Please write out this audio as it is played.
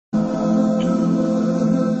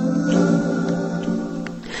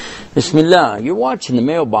Bismillah, you're watching the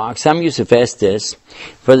mailbox. I'm Yusuf Estes.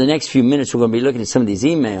 For the next few minutes, we're going to be looking at some of these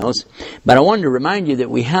emails. But I wanted to remind you that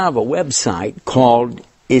we have a website called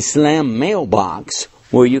Islam Mailbox,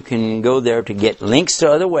 where you can go there to get links to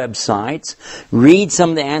other websites, read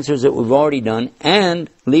some of the answers that we've already done, and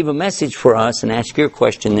leave a message for us and ask your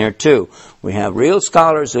question there too. We have real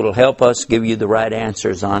scholars that will help us give you the right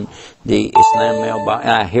answers on the Islam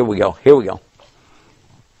Mailbox. Here we go.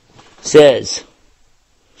 Says...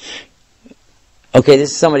 Okay,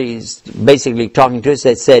 this is somebody who's basically talking to us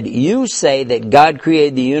that said, you say that God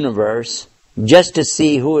created the universe just to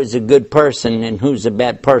see who is a good person and who's a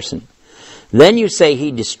bad person. Then you say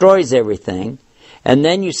He destroys everything, and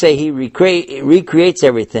then you say He recreates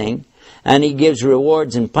everything, and He gives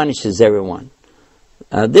rewards and punishes everyone.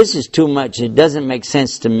 This is too much. It doesn't make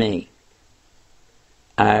sense to me.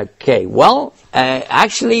 Okay, well,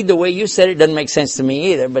 actually the way you said it doesn't make sense to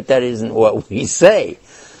me either, but that isn't what we say.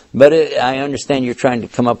 But I understand you're trying to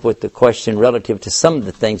come up with the question relative to some of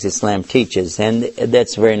the things Islam teaches, and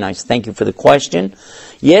that's very nice. Thank you for the question.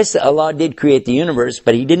 Yes, Allah did create the universe,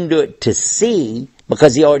 but He didn't do it to see,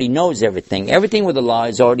 because He already knows everything. Everything with Allah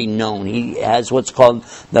is already known. He has what's called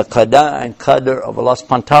the qada and qadr of Allah subhanahu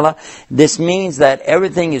wa ta'ala. This means that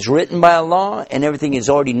everything is written by Allah, and everything is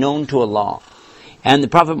already known to Allah. And the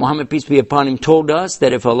Prophet Muhammad, peace be upon him, told us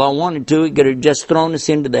that if Allah wanted to, He could have just thrown us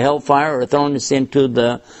into the hellfire or thrown us into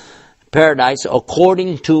the paradise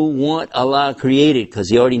according to what Allah created, because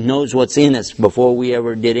He already knows what's in us before we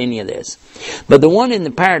ever did any of this. But the one in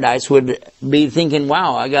the paradise would be thinking,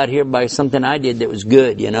 wow, I got here by something I did that was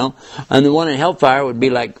good, And the one in hellfire would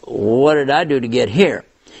be like, what did I do to get here?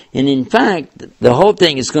 And in fact, the whole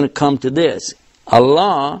thing is going to come to this.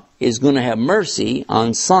 Allah is going to have mercy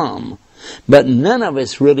on some. But none of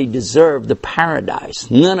us really deserve the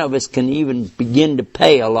paradise. None of us can even begin to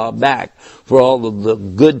pay Allah back for all of the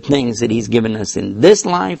good things that He's given us in this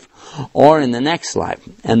life or in the next life.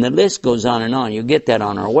 And the list goes on and on. You'll get that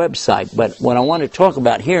on our website. But what I want to talk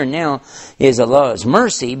about here and now is Allah's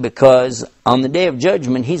mercy, because on the Day of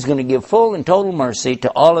Judgment, He's going to give full and total mercy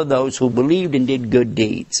to all of those who believed and did good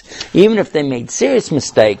deeds. Even if they made serious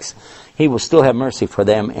mistakes, He will still have mercy for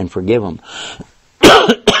them and forgive them.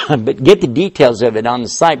 But get the details of it on the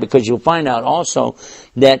site, because you'll find out also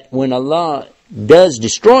that when Allah does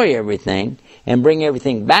destroy everything and bring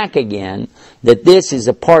everything back again, that this is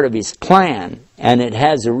a part of His plan, and it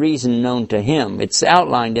has a reason known to Him. It's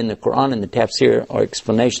outlined in the Quran, in the tafsir or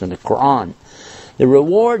explanation of the Quran. The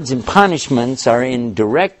rewards and punishments are in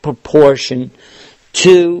direct proportion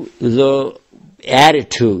to the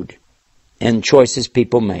attitude and choices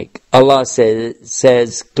people make. Allah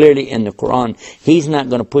says clearly in the Quran, He's not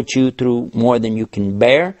going to put you through more than you can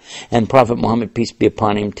bear. And Prophet Muhammad, peace be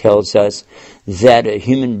upon him, tells us that a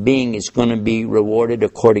human being is going to be rewarded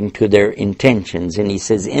according to their intentions. And he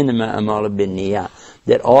says, إِنَّمَا أَمَالُ بِالنِّيَّةِ,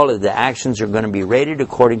 that all of the actions are going to be rated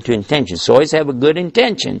according to intentions. So always have a good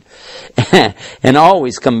intention. And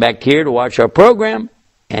always come back here to watch our program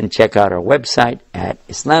and check out our website at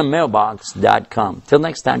islammailbox.com. Till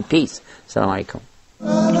next time, peace. Assalamu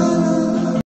alaikum.